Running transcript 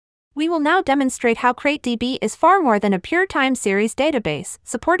We will now demonstrate how CrateDB is far more than a pure time series database,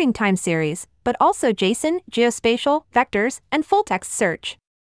 supporting time series, but also JSON, geospatial, vectors, and full-text search.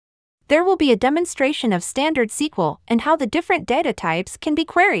 There will be a demonstration of standard SQL and how the different data types can be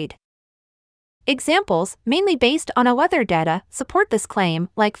queried. Examples, mainly based on weather data, support this claim,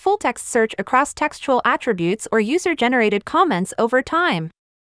 like full-text search across textual attributes or user-generated comments over time.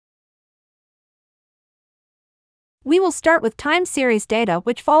 We will start with time series data,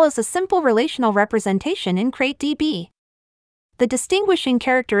 which follows a simple relational representation in CrateDB. The distinguishing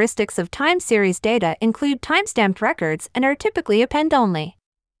characteristics of time series data include timestamped records and are typically append-only.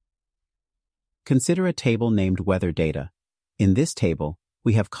 Consider a table named weather data. In this table,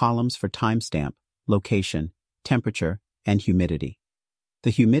 we have columns for timestamp, location, temperature, and humidity.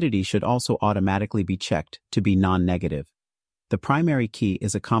 The humidity should also automatically be checked to be non-negative. The primary key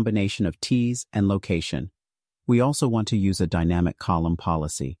is a combination of T's and location. We also want to use a dynamic column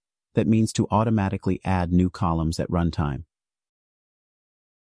policy. That means to automatically add new columns at runtime.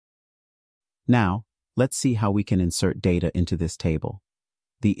 Now, let's see how we can insert data into this table.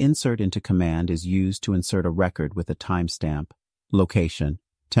 The insert into command is used to insert a record with a timestamp, location,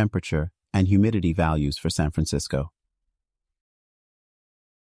 temperature, and humidity values for San Francisco.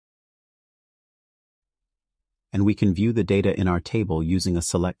 And we can view the data in our table using a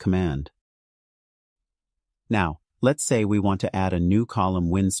select command. Now, let's say we want to add a new column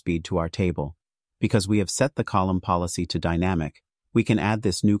wind speed to our table. Because we have set the column policy to dynamic, we can add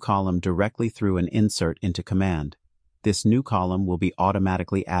this new column directly through an insert into command. This new column will be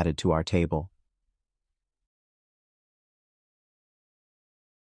automatically added to our table.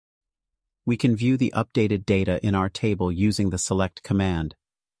 We can view the updated data in our table using the select command.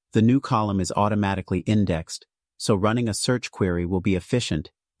 The new column is automatically indexed, so running a search query will be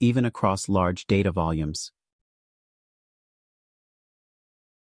efficient, even across large data volumes.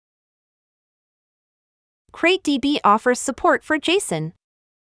 CrateDB offers support for JSON.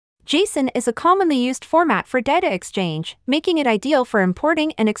 JSON is a commonly used format for data exchange, making it ideal for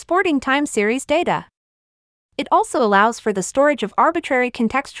importing and exporting time series data. It also allows for the storage of arbitrary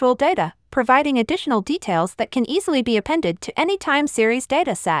contextual data, providing additional details that can easily be appended to any time series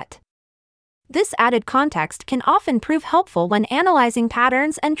data set. This added context can often prove helpful when analyzing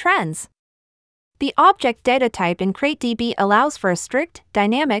patterns and trends. The object data type in CrateDB allows for a strict,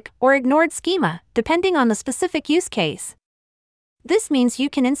 dynamic, or ignored schema, depending on the specific use case. This means you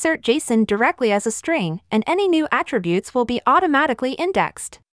can insert JSON directly as a string, and any new attributes will be automatically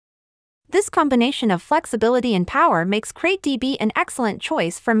indexed. This combination of flexibility and power makes CrateDB an excellent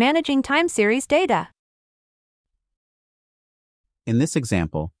choice for managing time series data. In this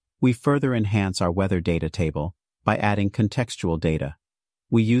example, we further enhance our weather data table by adding contextual data.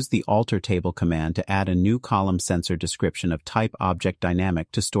 We use the alter table command to add a new column sensor description of type object dynamic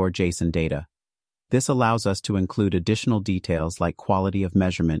to store JSON data. This allows us to include additional details like quality of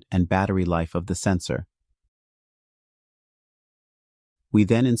measurement and battery life of the sensor. We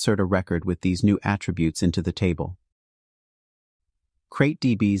then insert a record with these new attributes into the table.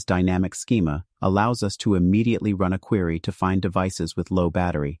 CrateDB's dynamic schema allows us to immediately run a query to find devices with low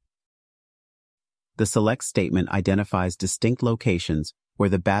battery. The select statement identifies distinct locations where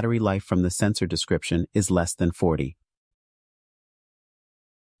the battery life from the sensor description is less than 40.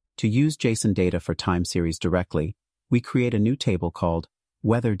 To use JSON data for time series directly, we create a new table called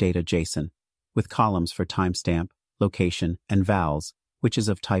Weather Data JSON, with columns for timestamp, location, and vals, which is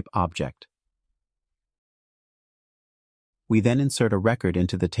of type object. We then insert a record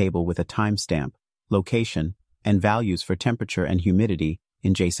into the table with a timestamp, location, and values for temperature and humidity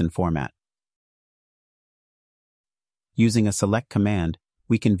in JSON format. Using a select command,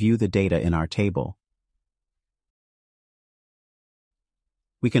 we can view the data in our table.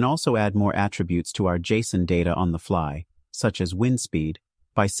 We can also add more attributes to our JSON data on the fly, such as wind speed,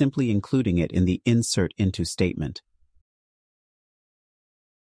 by simply including it in the Insert Into statement.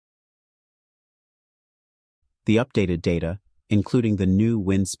 The updated data, including the new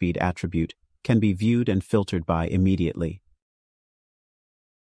wind speed attribute, can be viewed and filtered by immediately.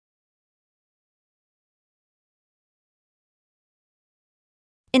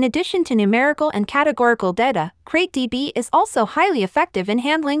 In addition to numerical and categorical data, CrateDB is also highly effective in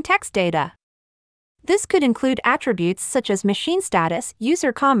handling text data. This could include attributes such as machine status,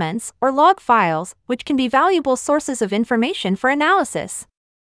 user comments, or log files, which can be valuable sources of information for analysis.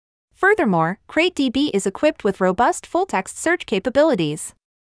 Furthermore, CrateDB is equipped with robust full-text search capabilities.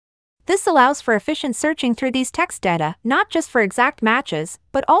 This allows for efficient searching through these text data, not just for exact matches,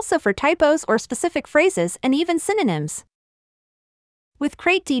 but also for typos or specific phrases and even synonyms. With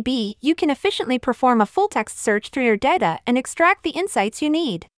CrateDB, you can efficiently perform a full-text search through your data and extract the insights you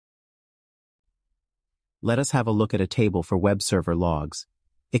need. Let us have a look at a table for web server logs.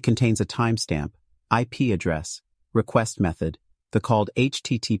 It contains a timestamp, IP address, request method, the called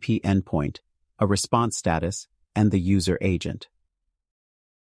HTTP endpoint, a response status, and the user agent.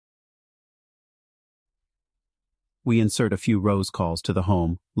 We insert a few rows calls to the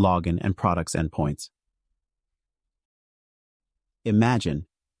home, login, and products endpoints. Imagine,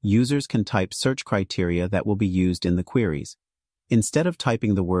 users can type search criteria that will be used in the queries. Instead of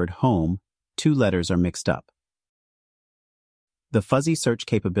typing the word home, 2 letters are mixed up. The fuzzy search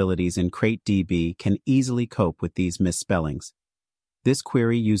capabilities in CrateDB can easily cope with these misspellings. This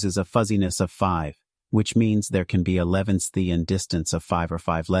query uses a fuzziness of 5, which means there can be a Levensthean distance of 5 or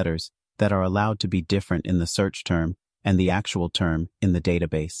 5 letters that are allowed to be different in the search term and the actual term in the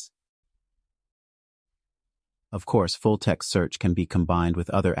database. Of course, full-text search can be combined with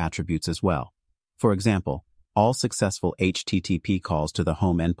other attributes as well. For example, all successful HTTP calls to the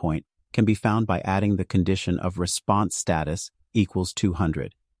home endpoint can be found by adding the condition of response status equals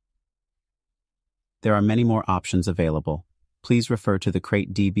 200. There are many more options available. Please refer to the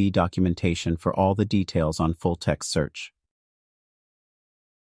CrateDB documentation for all the details on full-text search.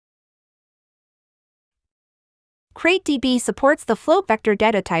 CrateDB supports the float vector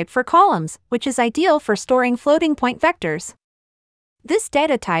data type for columns, which is ideal for storing floating point vectors. This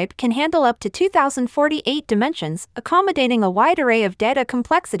data type can handle up to 2048 dimensions, accommodating a wide array of data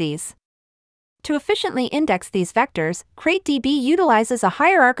complexities. To efficiently index these vectors, CrateDB utilizes a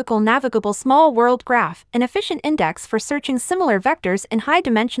hierarchical navigable small world graph, an efficient index for searching similar vectors in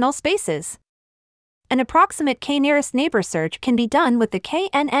high-dimensional spaces. An approximate k-nearest neighbor search can be done with the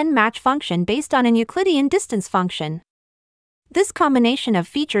KNN match function based on an Euclidean distance function. This combination of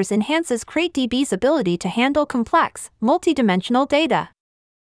features enhances CrateDB's ability to handle complex, multidimensional data.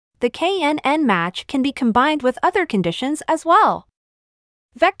 The KNN match can be combined with other conditions as well.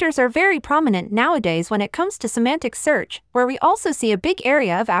 Vectors are very prominent nowadays when it comes to semantic search, where we also see a big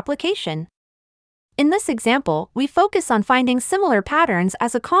area of application. In this example, we focus on finding similar patterns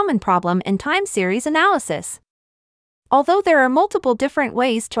as a common problem in time series analysis. Although there are multiple different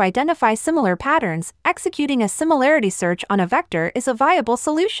ways to identify similar patterns, executing a similarity search on a vector is a viable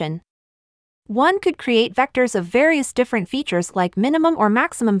solution. One could create vectors of various different features like minimum or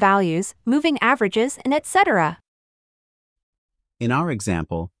maximum values, moving averages, and etc. In our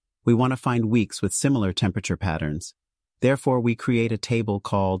example, we want to find weeks with similar temperature patterns. Therefore, we create a table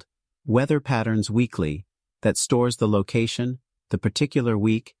called Weather Patterns Weekly that stores the location, the particular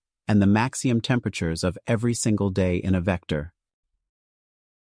week, and the maximum temperatures of every single day in a vector.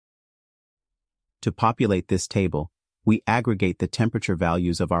 To populate this table, we aggregate the temperature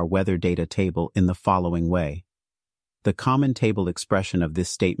values of our weather data table in the following way. The common table expression of this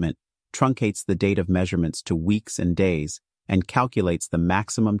statement truncates the date of measurements to weeks and days and calculates the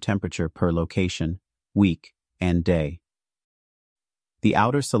maximum temperature per location, week, and day. The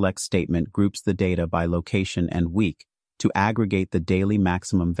outer select statement groups the data by location and week to aggregate the daily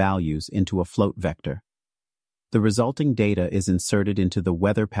maximum values into a float vector. The resulting data is inserted into the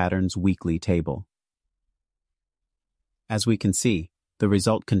Weather Patterns Weekly table. As we can see, the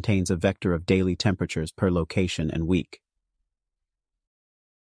result contains a vector of daily temperatures per location and week.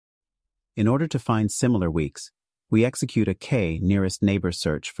 In order to find similar weeks, we execute a k-nearest neighbor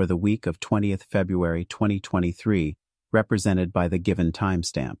search for the week of 20th February 2023, represented by the given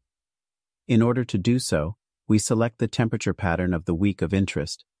timestamp. In order to do so, we select the temperature pattern of the week of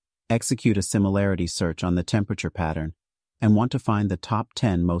interest, execute a similarity search on the temperature pattern, and want to find the top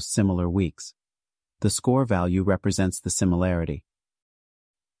 10 most similar weeks. The score value represents the similarity.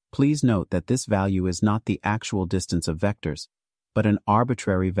 Please note that this value is not the actual distance of vectors, but an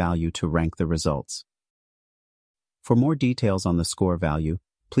arbitrary value to rank the results. For more details on the score value,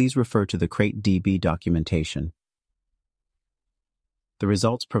 please refer to the CrateDB documentation. The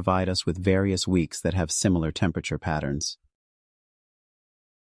results provide us with various weeks that have similar temperature patterns.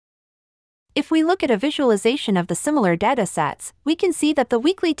 If we look at a visualization of the similar data sets, we can see that the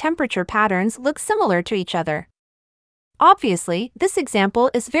weekly temperature patterns look similar to each other. Obviously, this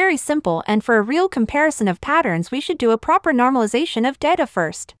example is very simple, and for a real comparison of patterns we should do a proper normalization of data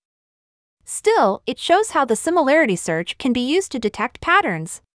first. Still, it shows how the similarity search can be used to detect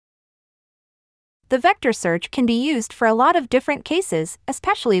patterns. The vector search can be used for a lot of different cases,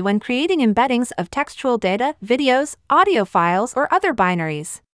 especially when creating embeddings of textual data, videos, audio files, or other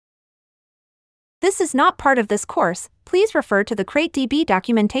binaries. This is not part of this course. Please refer to the CrateDB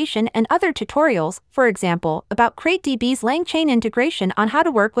documentation and other tutorials, for example, about CrateDB's LangChain integration on how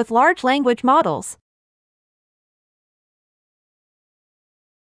to work with large language models.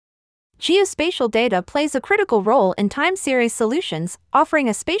 Geospatial data plays a critical role in time series solutions, offering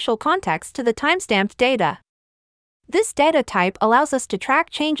a spatial context to the timestamped data. This data type allows us to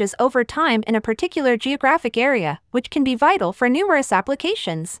track changes over time in a particular geographic area, which can be vital for numerous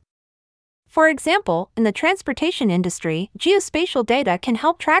applications. For example, in the transportation industry, geospatial data can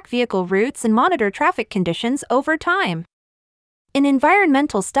help track vehicle routes and monitor traffic conditions over time. In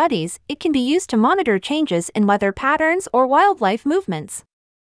environmental studies, it can be used to monitor changes in weather patterns or wildlife movements.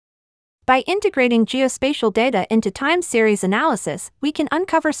 By integrating geospatial data into time series analysis, we can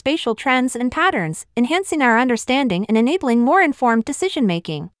uncover spatial trends and patterns, enhancing our understanding and enabling more informed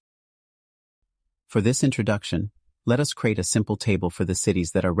decision-making. For this introduction, let us create a simple table for the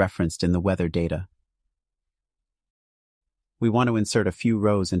cities that are referenced in the weather data. We want to insert a few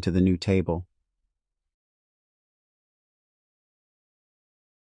rows into the new table.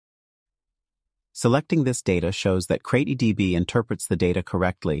 Selecting this data shows that CrateDB interprets the data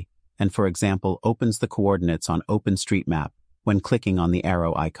correctly and, for example, opens the coordinates on OpenStreetMap when clicking on the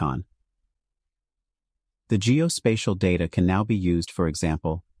arrow icon. The geospatial data can now be used, for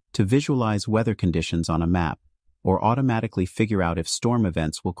example, to visualize weather conditions on a map, or automatically figure out if storm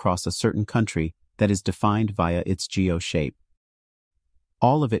events will cross a certain country that is defined via its geo-shape.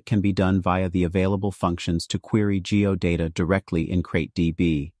 All of it can be done via the available functions to query geodata directly in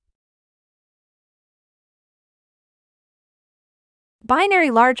CrateDB. Binary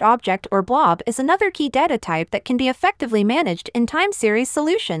large object or blob is another key data type that can be effectively managed in time series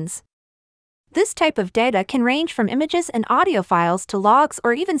solutions. This type of data can range from images and audio files to logs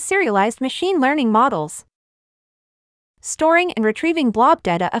or even serialized machine learning models. Storing and retrieving blob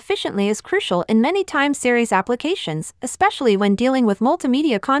data efficiently is crucial in many time series applications, especially when dealing with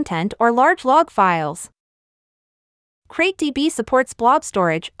multimedia content or large log files. CrateDB supports blob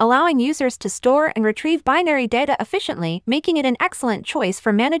storage, allowing users to store and retrieve binary data efficiently, making it an excellent choice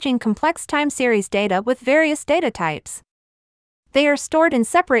for managing complex time series data with various data types. They are stored in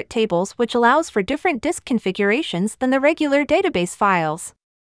separate tables, which allows for different disk configurations than the regular database files.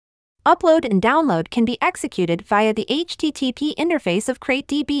 Upload and download can be executed via the HTTP interface of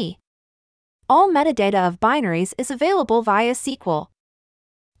CrateDB. All metadata of binaries is available via SQL.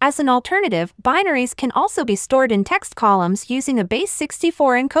 As an alternative, binaries can also be stored in text columns using a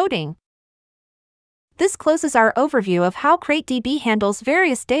base64 encoding. This closes our overview of how CrateDB handles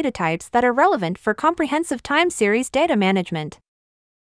various data types that are relevant for comprehensive time series data management.